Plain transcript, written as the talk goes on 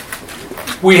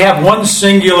We have one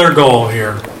singular goal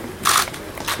here.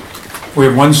 We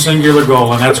have one singular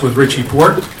goal, and that's with Richie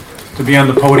Porte to be on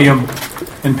the podium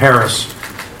in Paris.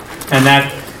 And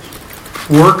that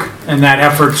work and that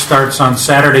effort starts on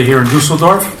Saturday here in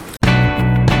Dusseldorf.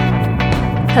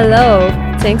 Hello,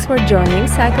 thanks for joining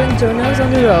Cycling Journals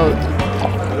on the Road.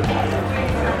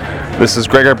 This is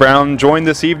Gregor Brown, joined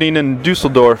this evening in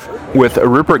Dusseldorf with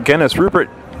Rupert Guinness.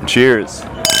 Rupert, cheers.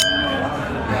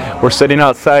 We're sitting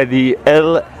outside the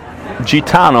El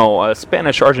Gitano, a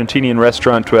Spanish-Argentinian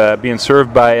restaurant being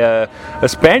served by a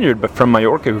Spaniard from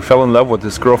Mallorca who fell in love with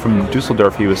this girl from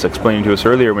Dusseldorf he was explaining to us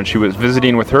earlier when she was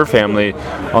visiting with her family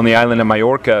on the island of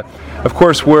Mallorca. Of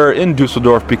course, we're in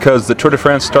Dusseldorf because the Tour de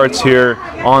France starts here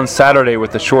on Saturday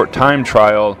with a short time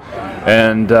trial,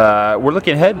 and we're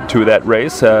looking ahead to that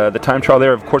race. The time trial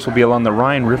there, of course, will be along the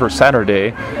Rhine River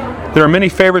Saturday. There are many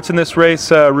favorites in this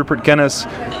race. Rupert Guinness,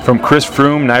 from Chris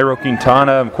Froome, Nairo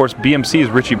Quintana, of course BMC's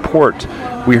Richie Porte.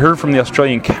 We heard from the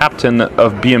Australian captain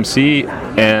of BMC,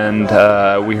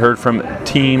 and we heard from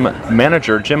team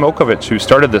manager Jim Okovic, who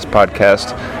started this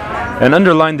podcast and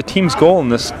underlined the team's goal in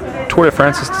this Tour de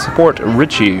France is to support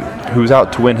Richie, who's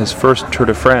out to win his first Tour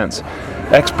de France.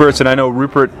 Experts, and I know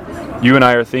Rupert, you and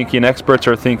I are thinking, experts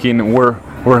are thinking, we're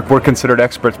considered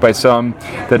experts by some,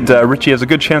 that Richie has a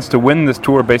good chance to win this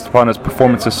Tour based upon his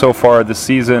performances so far this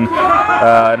season.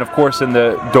 And of course in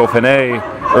the Dauphiné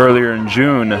earlier in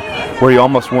June, where he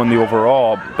almost won the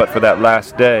overall, but for that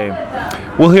last day.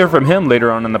 We'll hear from him later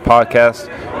on in the podcast.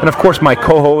 And of course my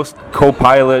co-host,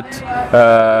 co-pilot,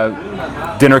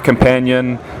 dinner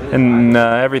companion, and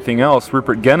everything else,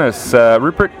 Rupert Guinness.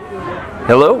 Rupert,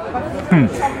 hello.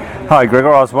 Hi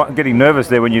Gregor, I was getting nervous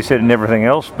there when you said and everything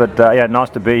else, but yeah, nice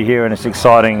to be here, and it's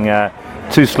exciting.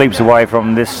 2 sleeps away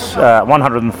from this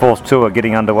 104th tour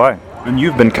getting underway. And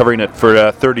you've been covering it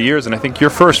for 30 years, and I think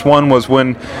your first one was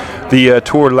when the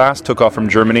tour last took off from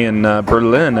Germany in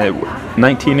Berlin.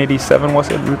 1987,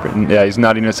 was it, Rupert? Yeah, he's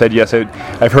nodding his head. Yes,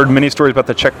 I've heard many stories about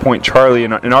the Checkpoint Charlie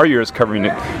in our years covering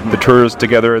it, the tours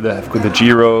together, the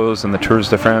Giros and the Tours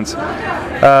de France.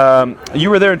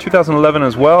 You were there in 2011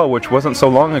 as well, which wasn't so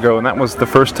long ago, and that was the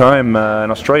first time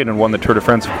an Australian had won the Tour de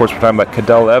France. Of course, we're talking about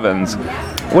Cadel Evans.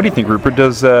 What do you think, Rupert?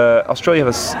 Does Australia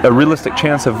have a realistic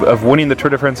chance of winning the Tour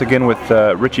de France again with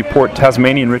Richie Porte,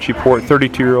 Tasmanian Richie Porte,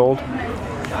 32-year-old?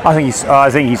 I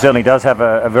think he certainly does have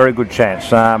a very good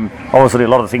chance. Obviously, a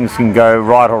lot of things can go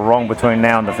right or wrong between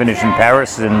now and the finish in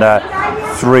Paris in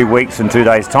 3 weeks and 2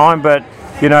 days' time. But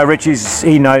you know,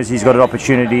 he knows he's got an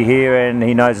opportunity here, and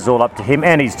he knows it's all up to him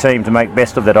and his team to make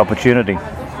best of that opportunity.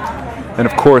 And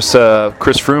of course,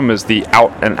 Chris Froome is the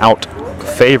out-and-out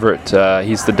favorite.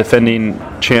 He's the defending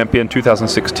champion,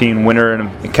 2016 winner,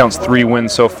 and it counts 3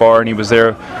 wins so far, and he was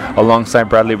there alongside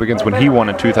Bradley Wiggins when he won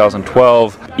in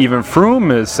 2012. Even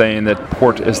Froome is saying that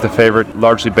Porte is the favorite,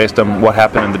 largely based on what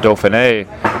happened in the Dauphiné.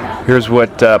 Here's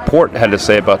what Porte had to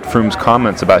say about Froome's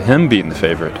comments about him being the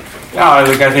favorite. Oh,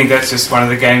 look, I think that's just one of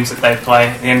the games that they play.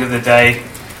 At the end of the day,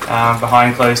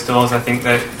 behind closed doors, I think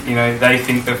that, you know, they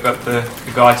think they've got the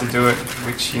guy to do it,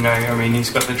 which, you know, I mean, he's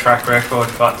got the track record,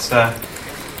 but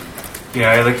you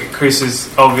know, look, Chris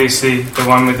is obviously the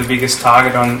one with the biggest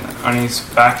target on his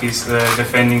back. He's the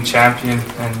defending champion,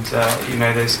 and you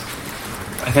know,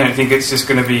 I don't think it's just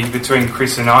going to be between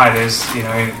Chris and I.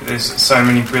 There's so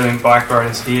many brilliant bike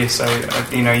riders here, so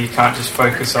you know, you can't just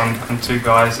focus on 2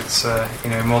 guys. It's you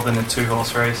know, more than a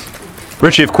 2-horse race.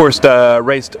 Richie, of course,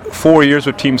 raced 4 years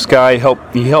with Team Sky.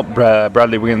 He helped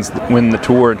Bradley Wiggins win the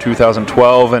Tour in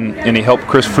 2012, and he helped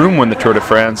Chris Froome win the Tour de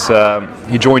France.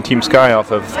 He joined Team Sky off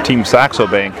of Team Saxo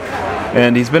Bank,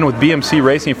 and he's been with BMC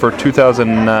Racing for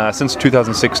since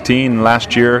 2016,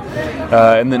 last year.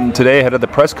 And then today, ahead of the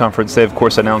press conference, they of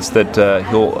course announced that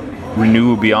he'll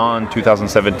renew beyond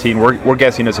 2017. We're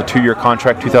guessing it's a 2-year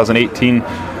contract, 2018,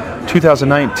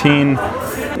 2019.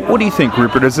 What do you think,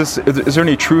 Rupert? Is there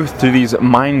any truth to these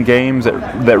mind games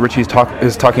that Richie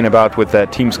is talking about with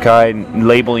Team Sky and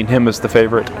labeling him as the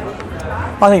favorite?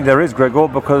 I think there is, Gregor,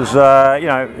 because you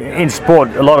know, in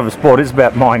sport, a lot of sport is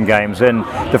about mind games, and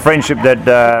the friendship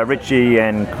that Richie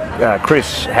and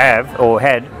Chris have.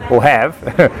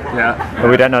 Yeah.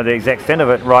 We don't know the exact extent of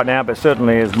it right now, but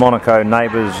certainly as Monaco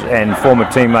neighbours and former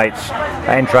teammates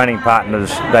and training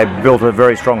partners, they've built a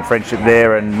very strong friendship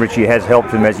there, and Richie has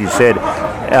helped him, as you said,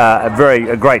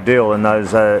 a great deal in those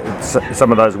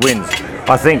some of those wins.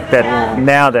 I think that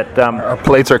now that our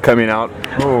plates are coming out.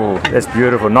 Oh, that's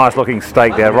beautiful. Nice looking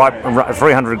steak there, right?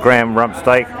 300 gram rump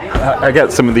steak. I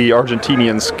got some of the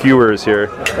Argentinian skewers here,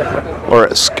 or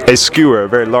a skewer, a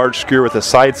very large skewer with a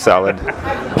side salad.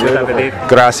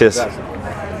 Gracias. Look,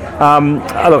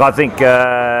 I think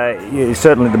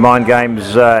certainly the mind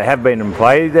games have been in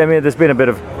play. I mean, there's been a bit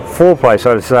of foreplay,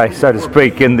 so to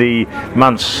speak, in the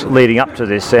months leading up to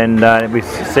this, and we're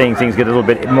seeing things get a little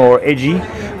bit more edgy.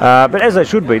 But as they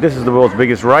should be. This is the world's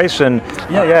biggest race, and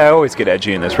I always get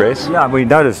edgy in this race. Yeah, we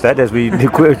noticed that as when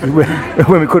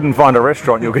we couldn't find a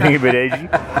restaurant, you're getting a bit edgy,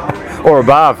 or a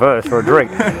bar first for a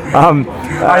drink.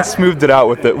 I smoothed it out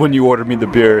with it when you ordered me the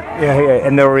beer. Yeah,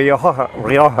 and the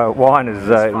Rioja wine is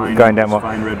going down well.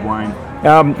 Fine red wine.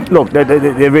 Look,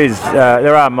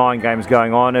 there are mind games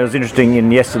going on. It was interesting in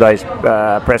yesterday's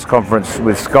press conference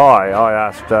with Sky. I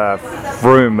asked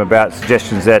Froome about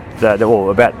suggestions about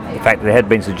the fact that there had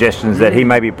been suggestions that he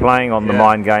may be playing on the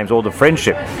mind games or the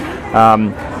friendship. For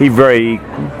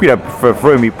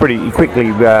Froome, he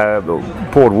quickly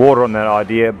poured water on that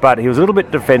idea, but he was a little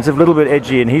bit defensive, a little bit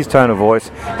edgy in his tone of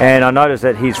voice, and I noticed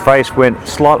that his face went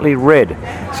slightly red.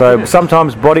 So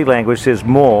sometimes body language says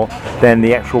more than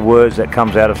the actual words that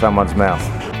comes out of someone's mouth.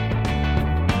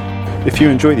 If you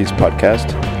enjoy these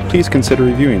podcasts, please consider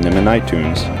reviewing them in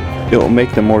iTunes. It will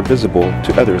make them more visible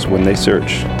to others when they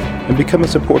search. And become a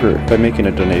supporter by making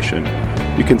a donation.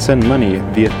 You can send money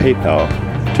via PayPal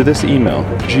to this email,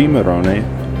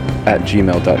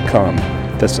 gmarrone@gmail.com.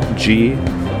 That's G,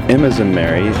 M as in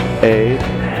Mary, A,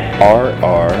 R,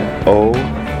 R, O,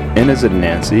 N as in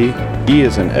Nancy, E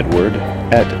as in Edward,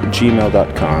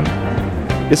 @gmail.com.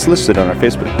 It's listed on our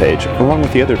Facebook page, along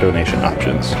with the other donation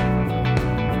options.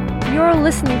 You're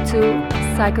listening to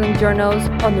Cycling Journals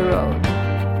on the Road.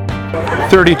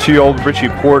 32-year-old Richie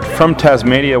Porte from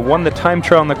Tasmania won the time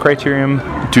trial on the Criterium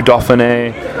du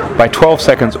Dauphiné by 12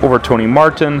 seconds over Tony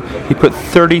Martin. He put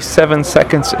 37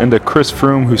 seconds into Chris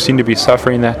Froome, who seemed to be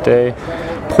suffering that day.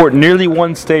 Porte nearly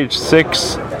won stage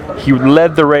 6. He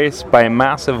led the race by a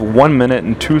massive 1 minute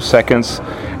and 2 seconds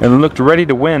and looked ready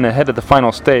to win ahead of the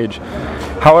final stage.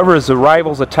 However, his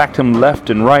rivals attacked him left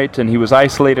and right, and he was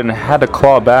isolated and had to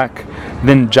claw back.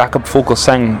 Then Jakob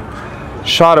Fuglsang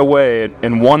shot away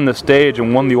and won the stage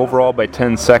and won the overall by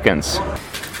 10 seconds.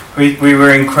 We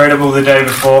were incredible the day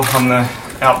before on the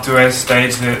Alpe d'Huez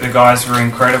stage. The guys were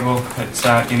incredible. It's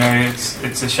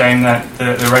it's a shame that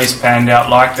the race panned out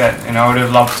like that. I would have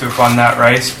loved to have won that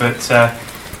race, but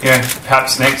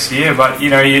perhaps next year. But you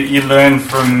learn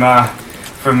from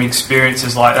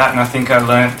experiences like that, and I think I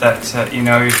learned that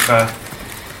if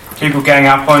people gang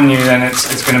up on you, then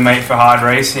it's going to make for hard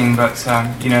racing. But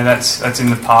that's in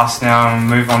the past now, and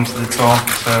move on to the Tour.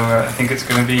 So I think it's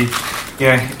going to be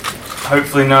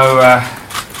hopefully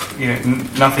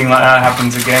nothing like that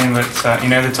happens again. But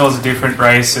the Tour's a different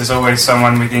race. There's always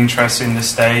someone with interest in the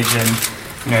stage, and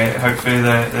hopefully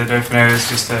the Dauphiné is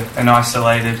just an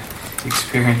isolated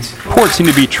experience. Porte seemed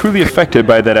to be truly affected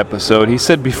by that episode. He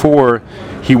said before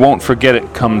he won't forget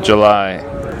it come July.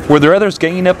 Were there others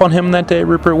ganging up on him that day,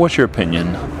 Rupert? What's your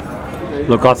opinion?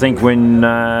 Look, I think when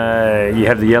you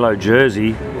have the yellow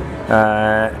jersey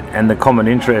and the common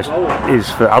interest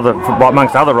is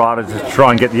amongst other riders is to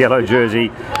try and get the yellow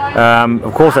jersey,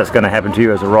 of course that's going to happen to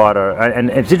you as a rider.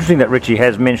 And it's interesting that Richie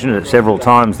has mentioned it several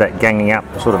times, that ganging up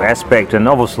sort of aspect, and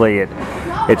obviously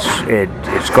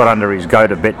it's got under his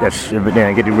goat a bit. That's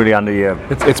getting really under your.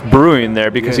 It's brewing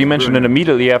there because he mentioned it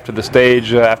immediately after the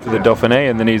stage, after the Dauphiné,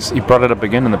 and then he brought it up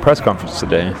again in the press conference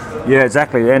today. Yeah,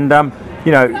 exactly. And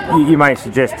you may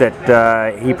suggest that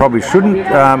he probably shouldn't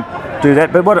do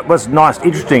that, but what was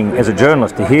interesting as a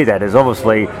journalist to hear that is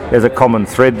obviously there's a common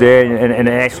thread there, and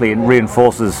actually it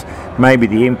reinforces maybe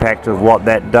the impact of what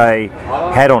that day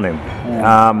had on him.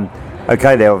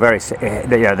 Okay, they were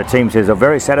the team says they're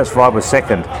very satisfied with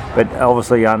second, but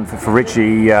obviously for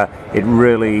Richie, it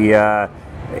really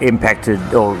impacted,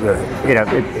 or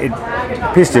it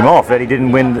pissed him off that he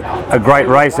didn't win a great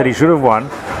race that he should have won.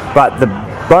 But the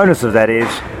bonus of that is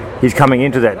he's coming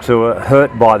into that tour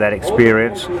hurt by that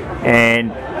experience,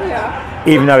 and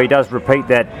even though he does repeat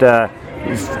that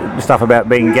stuff about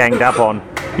being ganged up on,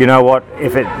 you know what?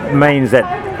 If it means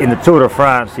that in the Tour de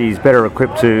France he's better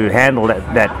equipped to handle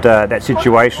that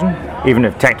situation, even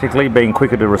if tactically being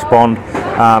quicker to respond,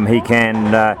 he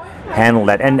can handle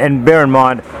that. And bear in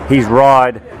mind, his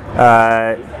ride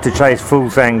to chase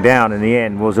Fuglsang down in the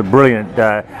end was a brilliant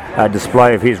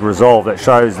display of his resolve that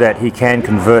shows that he can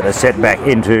convert a setback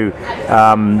into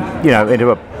a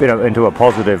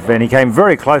positive, and he came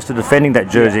very close to defending that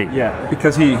jersey. Yeah,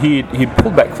 because he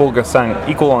pulled back Fuglsang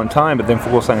equal on time, but then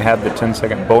Fuglsang had the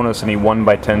 10-second bonus and he won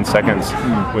by 10 seconds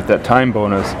with that time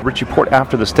bonus. Richie Porte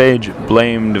after the stage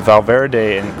blamed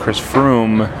Valverde and Chris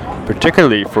Froome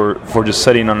particularly for just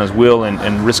sitting on his wheel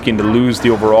and risking to lose the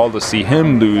overall, to see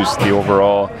him lose the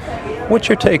overall. What's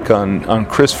your take on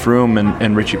Chris Froome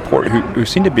and Richie Porte, who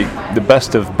seem to be the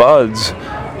best of buds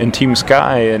in Team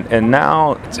Sky, and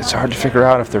now it's hard to figure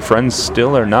out if they're friends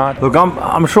still or not. Look,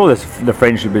 I'm sure the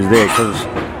friendship is there, because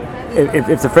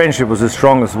if the friendship was as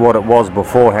strong as what it was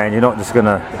beforehand, you're not just going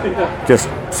to just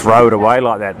throw it away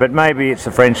like that. But maybe it's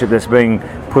a friendship that's being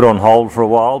put on hold for a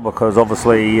while, because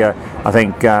obviously I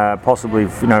think possibly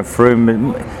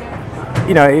Froome,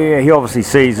 he obviously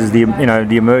sees as the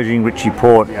emerging Richie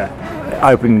Porte,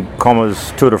 open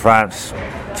commas, Tour de France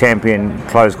champion,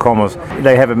 close commas.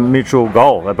 They have a mutual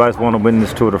goal. They both want to win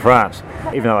this Tour de France.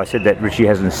 Even though I said that Richie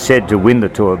hasn't said to win the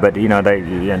Tour, but they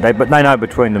know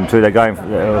between them two they're going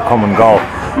for a common goal.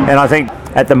 And I think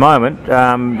at the moment,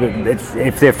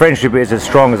 if their friendship is as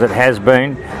strong as it has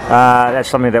been, that's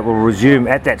something that will resume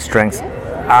at that strength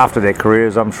after their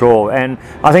careers, I'm sure. And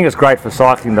I think it's great for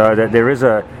cycling, though, that there is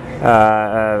an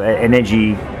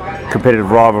edgy competitive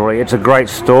rivalry. It's a great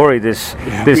story. We're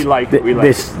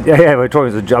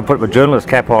talking. I put my journalist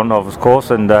cap on, of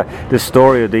course, and this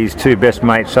story of these two best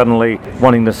mates suddenly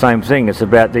wanting the same thing. It's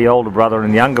about the older brother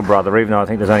and the younger brother, even though I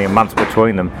think there's only a month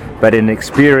between them. But in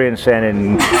experience and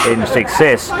in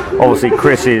success, obviously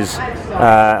Chris is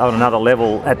on another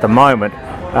level at the moment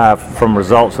from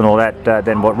results and all that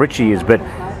than what Richie is. But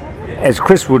as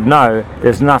Chris would know,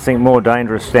 there's nothing more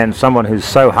dangerous than someone who's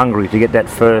so hungry to get that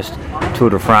first Tour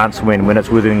de France win when it's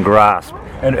within grasp.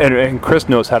 And Chris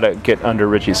knows how to get under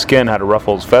Richie's skin, how to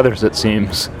ruffle his feathers, it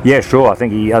seems. Yeah, sure. I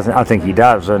think he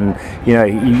does. And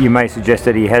you may suggest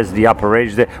that he has the upper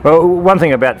edge there. Well, one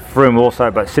thing about Froome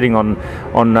also, but sitting on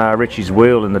Richie's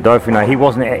wheel in the Dauphiné,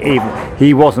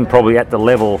 he wasn't probably at the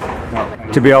level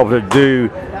to be able to do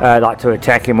to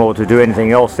attack him or to do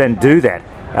anything else than do that.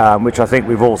 Which I think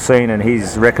we've all seen and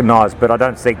he's recognised, but I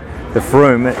don't think the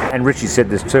Froome, and Richie said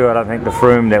this too, I don't think the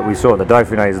Froome that we saw at the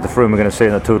Dauphiné is the Froome we're going to see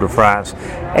in the Tour de France.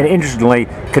 And interestingly,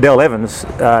 Cadel Evans,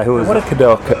 who was... What did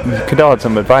Cadel had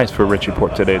some advice for Richie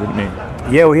Porte today, didn't he?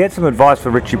 Yeah, well, he had some advice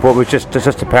for Richie Porte, which just to it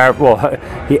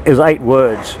was 8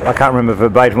 words. I can't remember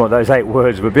verbatim what those 8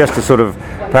 words, but just to sort of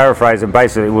paraphrase them,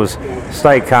 basically it was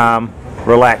stay calm,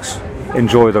 relax,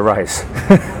 enjoy the race.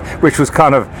 Which was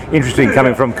kind of interesting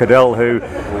coming from Cadel, who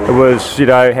was,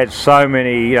 had so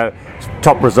many,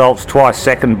 top results, twice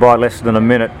second by less than a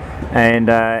minute, and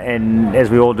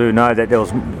as we all do know, that there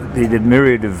was the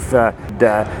myriad of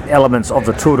elements of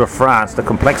the Tour de France, the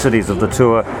complexities of the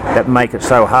Tour that make it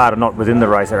so hard, and not within the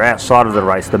race, they're outside of the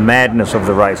race, the madness of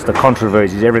the race, the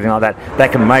controversies, everything like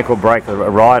that can make or break a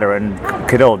rider. And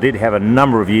Cadel did have a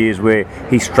number of years where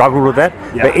he struggled with that.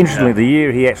 But interestingly, the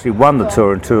year he actually won the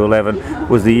Tour in 2011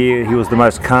 was the year he was the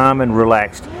most calm and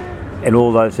relaxed and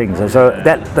all those things. And so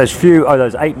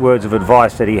those 8 words of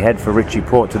advice that he had for Richie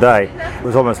Porte today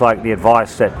was almost like the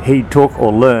advice that he took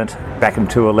or learnt back in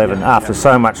 2011 after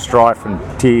so much strife and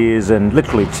tears and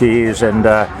literally tears and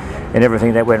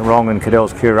everything that went wrong in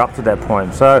Cadel's career up to that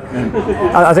point. So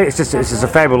I think it's just a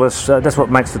fabulous, that's what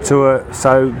makes the Tour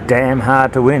so damn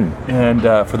hard to win. And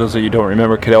for those of you who don't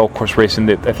remember, Cadel, of course, racing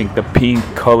I think the pink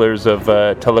colours of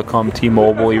Telecom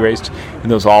T-Mobile. He raced in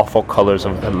those awful colours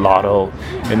of the Lotto.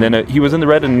 And then he was in the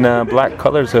red and black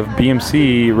colours of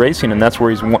BMC Racing, and that's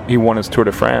where he won his Tour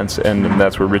de France, and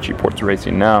that's where Richie Porte's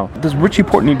racing now. Does Richie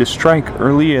Porte need to strike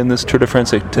early in this Tour de France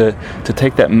to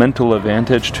take that mental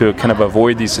advantage to kind of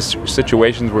avoid these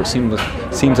situations where it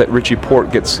seems that Richie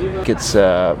Porte gets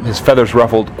his feathers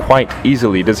ruffled quite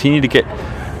easily? Does he need to get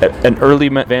an early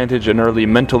advantage, an early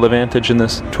mental advantage in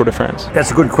this Tour de France? That's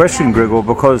a good question, Grigor,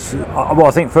 because I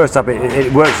think first up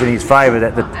it works in his favour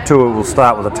that the Tour will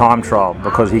start with a time trial,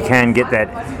 because he can get that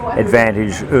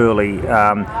advantage early.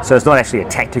 So it's not actually a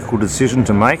tactical decision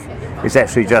to make. It's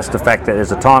actually just the fact that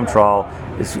there's a time trial.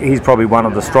 He's probably one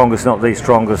of the strongest, not the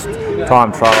strongest,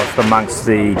 time trialists amongst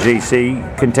the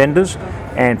GC contenders,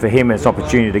 and for him it's an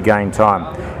opportunity to gain time.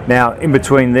 Now, in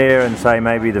between there and say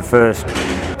maybe the first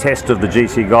test of the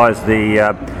GC guys,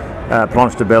 the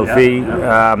Planche de Belfi,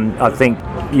 I think,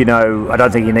 I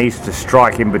don't think he needs to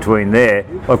strike in between there.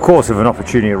 Of course, if an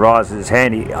opportunity arises, it's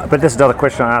handy. But that's another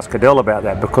question I asked Cadel about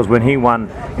that, because when he won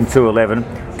in 2011,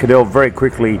 Cadel very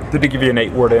quickly... Did he give you an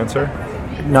 8-word answer?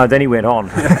 No, then he went on.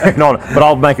 But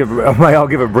I'll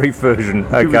give a brief version.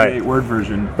 Okay. Give me the 8-word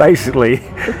version. Basically,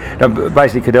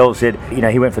 Cadel said,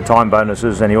 he went for time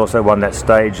bonuses, and he also won that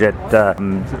stage at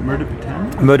Mur de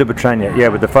Bretagne? Mur de Bretagne, yeah,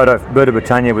 with the Mur de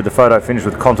Bretagne with the photo finish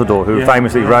with Contador, who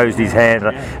famously raised his hand.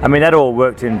 I mean, that all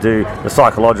worked into the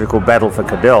psychological battle for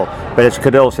Cadel. But as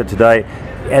Cadel said today,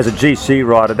 as a GC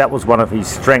rider, that was one of his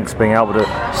strengths, being able to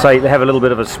have a little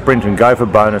bit of a sprint and go for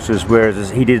bonuses,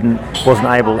 whereas he wasn't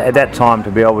able at that time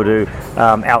to be able to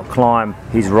outclimb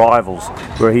his rivals.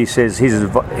 Where he says he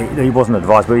wasn't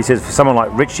advised, but he says for someone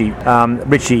like Richie,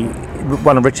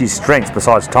 one of Richie's strengths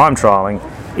besides time trialling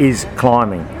is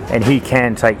climbing, and he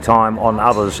can take time on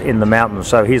others in the mountains.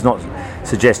 So he's not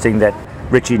suggesting that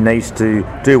Richie needs to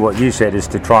do what you said, is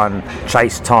to try and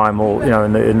chase time, or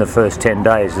in the first 10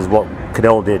 days, is what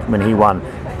Cadell did when he won.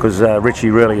 Because Richie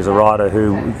really is a rider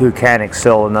who can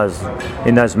excel in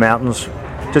those mountains.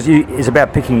 It's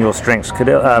about picking your strengths.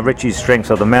 Richie's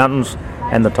strengths are the mountains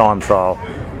and the time trial.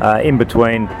 In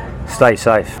between, stay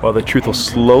safe. Well, the truth will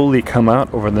slowly come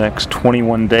out over the next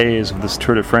 21 days of this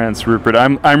Tour de France, Rupert.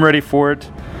 I'm ready for it,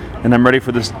 and I'm ready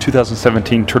for this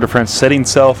 2017 Tour de France setting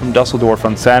sail from Dusseldorf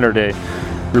on Saturday.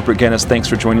 Rupert Guinness, thanks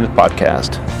for joining the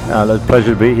podcast. It's a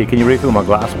pleasure to be here. Can you refill my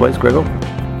glass, please, Gregor?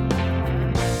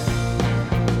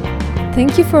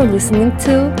 Thank you for listening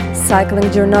to Cycling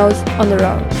Journos on the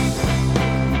Road.